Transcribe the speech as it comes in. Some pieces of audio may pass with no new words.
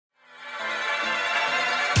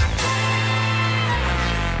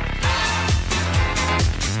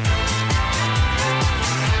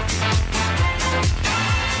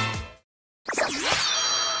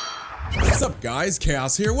guys,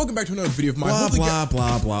 Chaos here. Welcome back to another video of mine.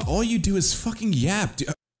 Blah. All you do is fucking yap, dude.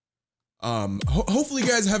 Hopefully you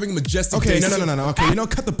guys are having a majestic Okay, day. no. Okay, you know,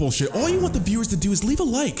 cut the bullshit. All you want the viewers to do is leave a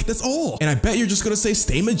like. That's all. And I bet you're just gonna say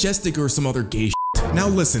stay majestic or some other gay shit. Now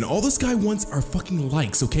listen, all this guy wants are fucking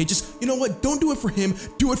likes, okay? Just, you know what? Don't do it for him.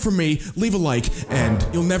 Do it for me. Leave a like, and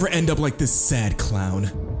you'll never end up like this sad clown.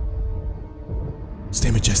 Stay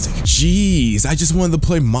majestic. Jeez, I just wanted to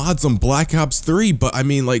play mods on Black Ops 3, but I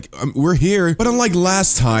mean, like, we're here. But unlike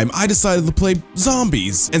last time, I decided to play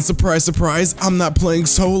zombies. And surprise, surprise, I'm not playing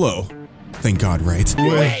solo. Thank God, right?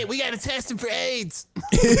 Wait, we gotta test him for AIDS.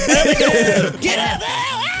 Get up!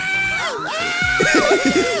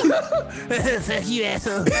 Fuck you,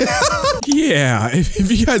 asshole. Yeah, if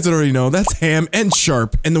you guys don't already know, that's Ham and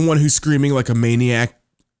Sharp, and the one who's screaming like a maniac,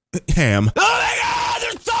 Ham. Oh my God,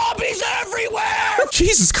 there's zombies everywhere!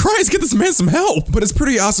 Jesus Christ, get this man some help! But it's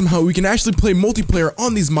pretty awesome how we can actually play multiplayer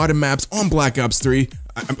on these modded maps on Black Ops 3.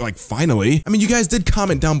 I'm like, finally. I mean, you guys did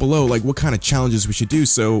comment down below, like, what kind of challenges we should do,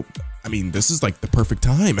 so I mean, this is like the perfect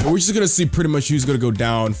time. We're just gonna see pretty much who's gonna go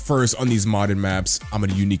down first on these modded maps. I'm a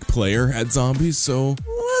unique player at zombies, so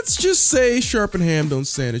let's just say Sharp and Ham don't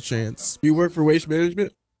stand a chance. You work for waste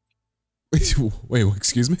management? Wait,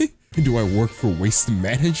 excuse me? Do I work for waste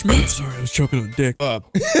management? Sorry, I was choking on dick.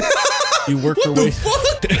 You work for waste.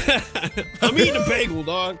 I'm eating a bagel,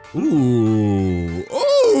 dog. Ooh,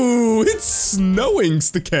 it's snowing,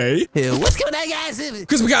 Stakay. Hey, what's going on, guys?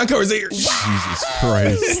 Because we got covers here. Jesus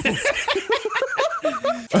Christ.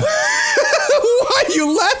 Why are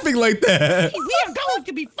you laughing like that? We are going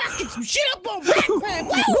to be fucking some shit up on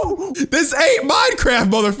Minecraft. This ain't Minecraft,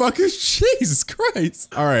 motherfuckers. Jesus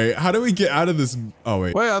Christ. All right, how do we get out of this? Oh,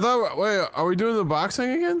 wait. Wait, are we doing the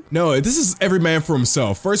boxing again? No, this is every man for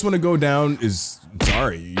himself. First one to go down is,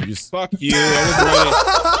 sorry, you just. Fuck you.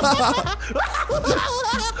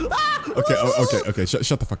 Okay,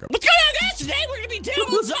 shut the fuck up. What's going on, guys? Today we're gonna be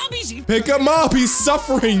dealing with zombies. Pick him up, he's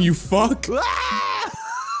suffering, you fuck.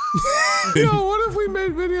 Yo, what if we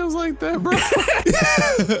made videos like that, bro?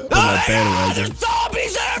 There's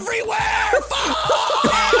zombies everywhere!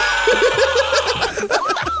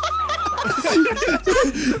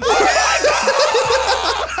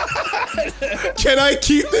 Can I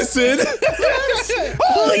keep this in?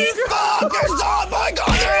 Holy fuck! Oh my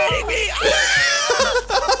God, they're eating me!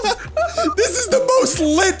 This is the most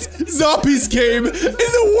lit zombies game in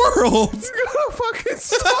the world! You're gonna fucking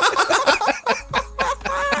stop.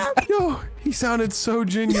 Yo, he sounded so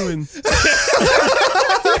genuine.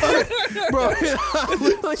 Bro,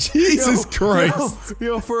 Jesus Christ.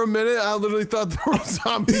 Yo, for a minute, I literally thought there were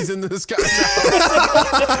zombies in this guy's house.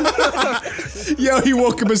 Yo, he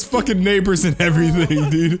woke up his fucking neighbors and everything,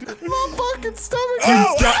 dude. My fucking stomach.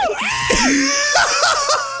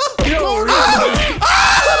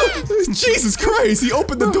 Jesus Christ, he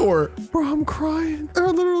opened the door. Bro, I'm crying. There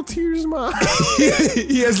are literal tears in my eyes.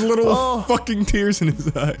 He has little fucking tears in his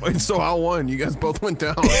eyes. Wait, so I won. You guys both went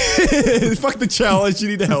down. Fuck the challenge, you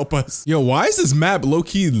need to help us. Yo, why is this map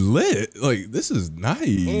low-key lit? Like, this is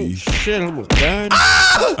nice. Oh shit, I almost died.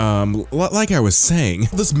 Like I was saying,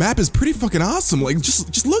 this map is pretty fucking awesome. Like,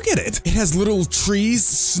 just look at it. It has little trees,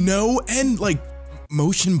 snow, and like,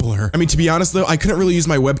 motion blur. I mean, to be honest though, I couldn't really use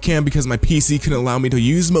my webcam because my PC couldn't allow me to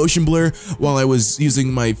use motion blur while I was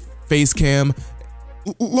using my face cam.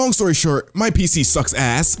 Long story short, my PC sucks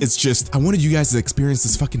ass. It's just, I wanted you guys to experience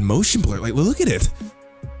this fucking motion blur. Like, look at it.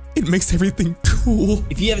 It makes everything cool.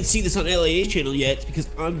 If you haven't seen this on LAA channel yet, it's because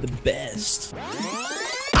I'm the best.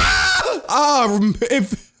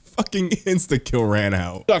 Fucking insta-kill ran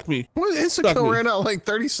out. Fuck me. What insta-kill ran out like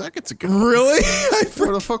 30 seconds ago? Really?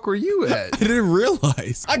 Where the fuck were you at? I didn't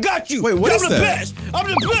realize. I got you. Wait, what is that? I'm the best. I'm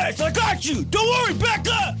the best. I got you. Don't worry, back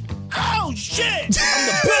up. Oh shit! I'm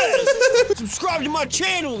the best. Subscribe to my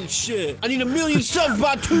channel and shit. I need 1 million subs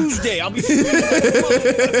by Tuesday. I'll be.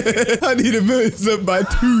 I need 1 million subs by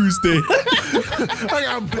Tuesday. I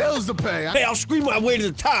got bills to pay. Hey, I'll scream my way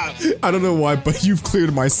to the top. I don't know why, but you've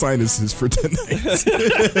cleared my sinuses for tonight.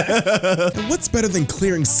 What's better than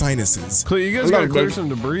clearing sinuses? You guys gotta clear some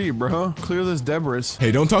debris, bro. Clear this debris.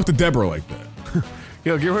 Hey, don't talk to Deborah like that.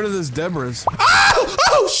 Yo, get rid of this debris.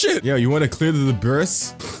 Oh shit! Yo, you want to clear the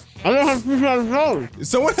debris? I don't have 3,000 dollars.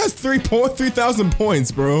 Someone has 3,000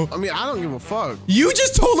 points, bro. I mean, I don't give a fuck. You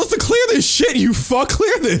just told us to clear this shit, you fuck.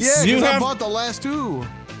 Clear this. Yeah, because I bought the last 2.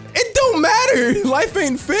 It don't matter. Life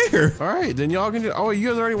ain't fair. All right, then y'all can just. Oh, you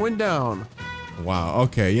guys already went down. Wow.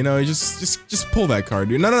 Okay. You know, just pull that card,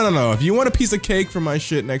 dude. No. If you want a piece of cake for my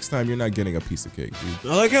shit next time, you're not getting a piece of cake,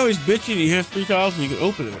 dude. I like how he's bitching. He has 3,000. You can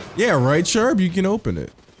open it. Yeah, right, Sharp. You can open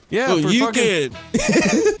it. Yeah, Oh, for you fucking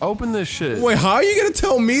can. open this shit. Wait, how are you gonna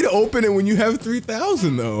tell me to open it when you have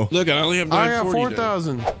 3,000 though? Look, I only have I got 940 now.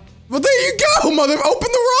 4,000. Well, there you go, mother. Open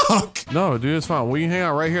the rock. No, dude, it's fine. We can hang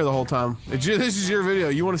out right here the whole time. This is your video.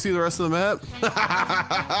 You want to see the rest of the map?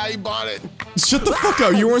 I bought it. Shut the fuck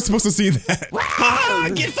up. You weren't supposed to see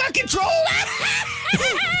that. Get fucking trolled.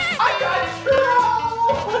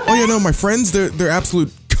 Oh yeah, no, my friends, they're absolute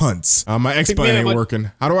cunts. My X button ain't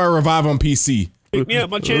working. How do I revive on PC? Pick me up,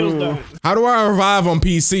 my channel's down. How do I revive on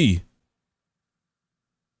PC?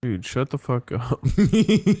 Dude, shut the fuck up.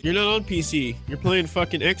 You're not on PC. You're playing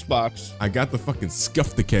fucking Xbox. I got the fucking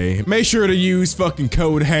scuff decay. Make sure to use fucking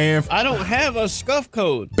code HALF. I don't have a scuff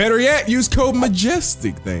code. Better yet, use code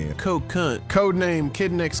Majestic then. Code cunt. Code name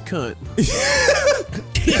Kid Next Cunt.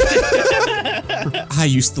 I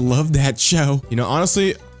used to love that show. You know,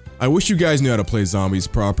 honestly, I wish you guys knew how to play zombies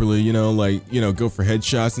properly, you know, like, you know, go for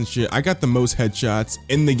headshots and shit. I got the most headshots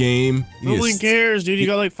in the game. No one cares, dude. You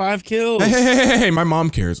got like 5 kills. Hey, my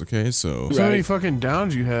mom cares, okay? So So many fucking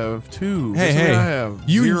downs you have, too. Hey, That's what hey, I have.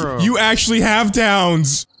 you 0. you actually have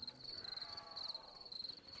downs.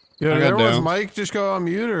 Yeah, I did got everyone's down. mic just go on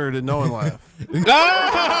mute, or did no one laugh?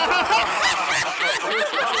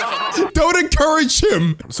 Don't encourage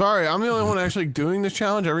him. Sorry, I'm the only one actually doing this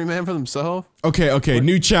challenge. Every man for themselves. Okay,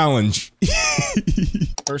 new challenge.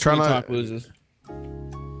 First Try one to not- talk loses.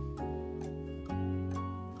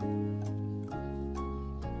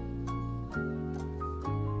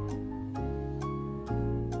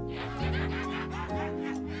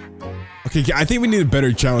 Okay, I think we need a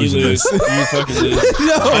better challenge You than lose. this. You fucking lose.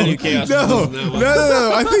 I knew Chaos was losing that one.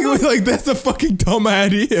 No. I think that's a fucking dumb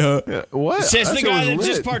idea. Yeah, what? Says That the shit guy was that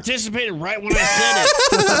just lit. participated right when I said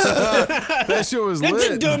it. That shit was That's a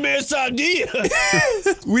lit. dumbass idea.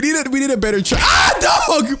 We need a better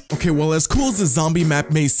dog! Okay, well, as cool as the zombie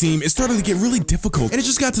map may seem, it started to get really difficult, and it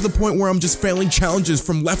just got to the point where I'm just failing challenges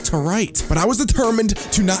from left to right. But I was determined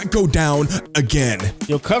to not go down again.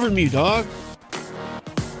 Yo, cover me, dog.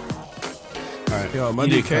 Alright. Yo, You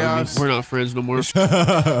Monday did cover me. Chaos. We're not friends no more.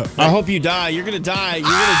 I hope you die. You're gonna die. You're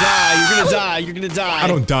gonna die. You're gonna die. You're gonna die. I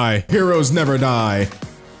don't die. Heroes never die.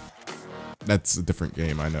 That's a different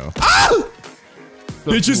game, I know. Ah!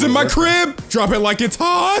 Bitches in my crib! Drop it like it's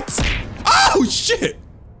hot! Oh, shit!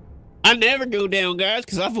 I never go down, guys,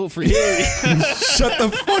 because I vote for Hillary. Shut the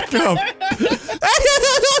fuck up!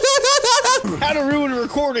 How to ruin a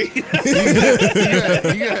recording. You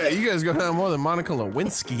guys go down more than Monica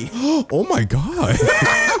Lewinsky. Oh my god.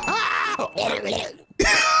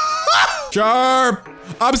 Sharp!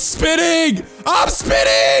 I'm spinning! I'm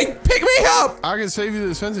spinning! Pick me up! I can save you the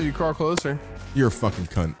defense if you crawl closer. You're a fucking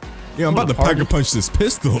cunt. Yeah, I'm about to pack a punch this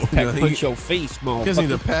pistol. Punch your face, You guys need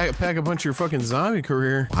to motherfucker. pack a bunch of your fucking zombie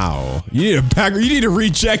career. Wow. You need to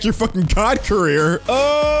recheck your fucking COD career.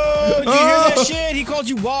 Oh, did you hear that shit? He called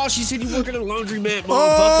you wash. He said you work at a laundromat, motherfucker.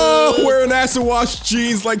 Oh, wearing acid wash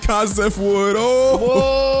jeans like Kazef would. Oh.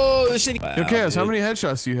 Whoa, this shit. Yo, Chaos, how many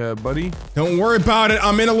headshots do you have, buddy? Don't worry about it.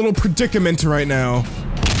 I'm in a little predicament right now.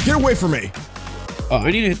 Get away from me. Oh,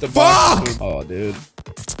 I need to hit the Fuck! box. Oh, dude.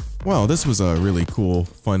 Well, this was a really cool,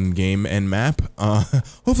 fun game and map.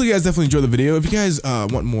 Hopefully you guys definitely enjoyed the video. If you guys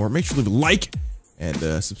want more, make sure to leave a like and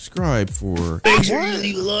subscribe for... Make sure you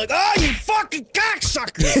leave a like. Oh, you fucking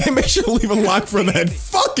cocksucker. Make sure to leave a like for that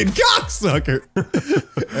fucking cocksucker.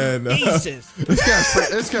 And Jesus.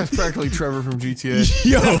 This guy's practically Trevor from GTA.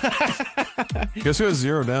 yo, Guess who has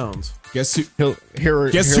 0 downs? guess who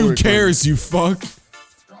Guess who cares, you fuck?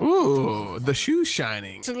 Ooh, the shoe's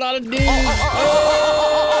shining. It's a lot of dudes.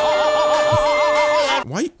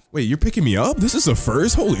 Why? Wait, you're picking me up? This is a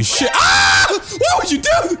first? Holy shit. Ah! What would you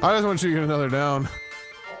do? I just want you to get another down.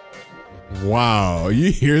 Wow,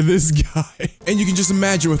 you hear this guy? And you can just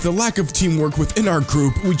imagine with the lack of teamwork within our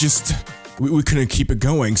group, we couldn't keep it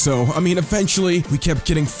going. So, I mean, eventually we kept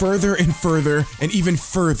getting further and further and even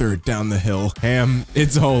further down the hill. Ham,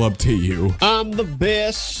 it's all up to you. I'm the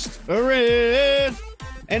best around.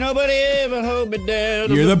 Ain't nobody ever hold me down.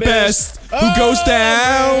 You're the best who goes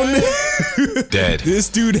down. Dead. This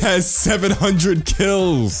dude has 700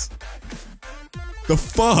 kills. The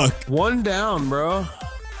fuck? 1 down, bro.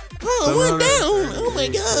 Oh, we're down. Oh my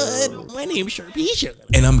god. My name's Sharpeisha.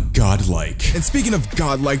 And I'm godlike. And speaking of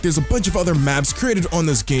godlike, there's a bunch of other maps created on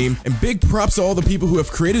this game, and big props to all the people who have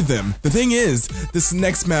created them. The thing is, this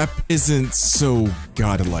next map isn't so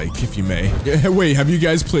godlike, if you may. Wait, have you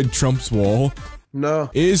guys played Trump's Wall?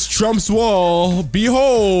 No. Is Trump's Wall.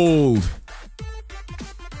 Behold!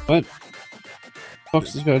 What?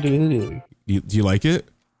 Fuck's this got to do with anything? Do you like it?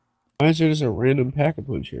 Why is there just a random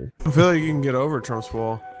pack-a-punch here? I feel like you can get over Trump's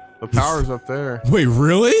wall. The power's up there. Wait,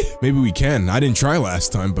 really? Maybe we can. I didn't try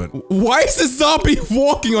last time, but why is this zombie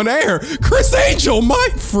walking on air? Chris Angel,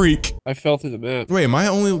 mind freak. I fell through the map. Wait, am I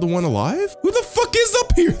only the one alive? Who the fuck is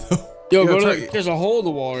up here though? Yo, go to, there's a hole in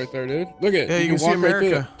the wall right there, dude. Look at it. Yeah, you can see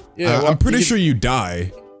America. Right yeah, I'm pretty sure you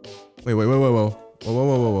die. Wait, whoa.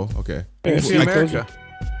 Okay. You can see America.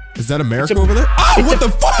 Is that America over there? Oh, what the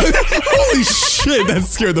fuck? Holy shit, that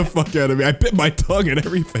scared the fuck out of me. I bit my tongue and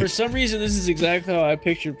everything. For some reason, this is exactly how I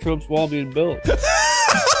pictured Trump's wall being built.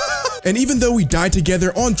 And even though we died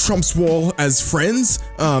together on Trump's wall as friends,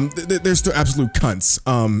 they're still absolute cunts.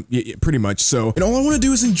 Yeah, pretty much so. And all I want to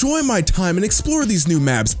do is enjoy my time and explore these new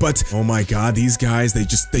maps. But oh my god, these guys, they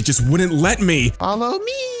just wouldn't let me. Follow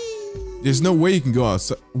me. There's no way you can go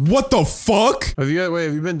outside. What the fuck? Have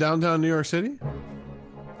you been downtown New York City?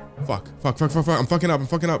 Fuck. I'm fucking up.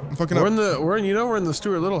 We're in the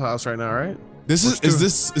Stuart Little house right now, right? Is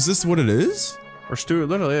this what it is? Or Stuart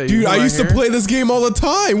Little, yeah. Dude, I used to play this game all the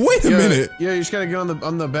time. Wait a minute. Yeah, you just gotta get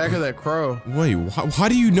on the back of that crow. Wait, how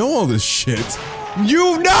do you know all this shit?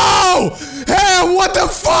 You know! Hey, what the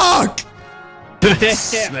fuck?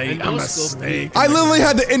 Snake. I'm a snake. I literally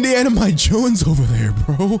had the Indiana Mike Jones over there,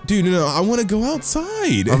 bro. Dude, no, I want to go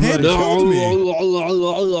outside. It had killed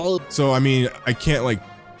me. So, I mean, I can't, like,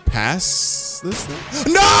 pass this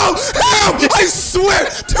thing? No! Help! I swear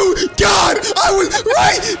to God, I was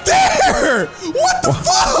right there! What the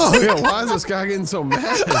fuck? Yeah, why is this guy getting so mad?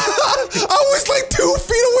 I was like 2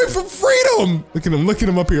 feet away from freedom! Look at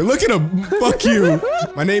him up here. Look at him. Fuck you.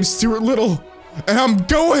 My name's Stuart Little, and I'm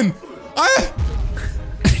going.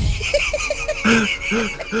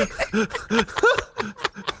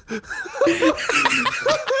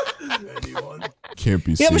 Can't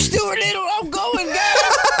be serious. Yeah, I'm Stuart Little. I'm going, guys.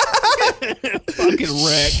 Fucking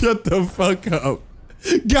wreck. Shut the fuck up.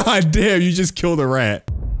 God damn, you just killed a rat.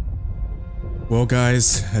 Well,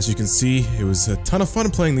 guys, as you can see, it was a ton of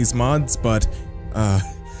fun playing these mods, but,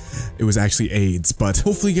 it was actually AIDS, but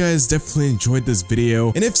hopefully you guys definitely enjoyed this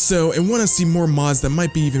video, and if so, and want to see more mods that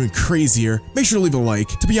might be even crazier, make sure to leave a like.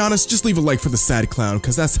 To be honest, just leave a like for the sad clown,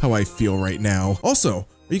 because that's how I feel right now. Also,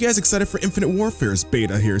 are you guys excited for Infinite Warfare's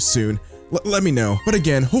beta here soon? Let me know. But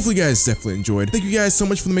again, hopefully you guys definitely enjoyed. Thank you guys so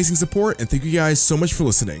much for the amazing support, and thank you guys so much for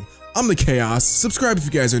listening. I'm the Chaos, subscribe if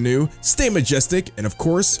you guys are new, stay majestic, and of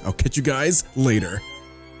course, I'll catch you guys later.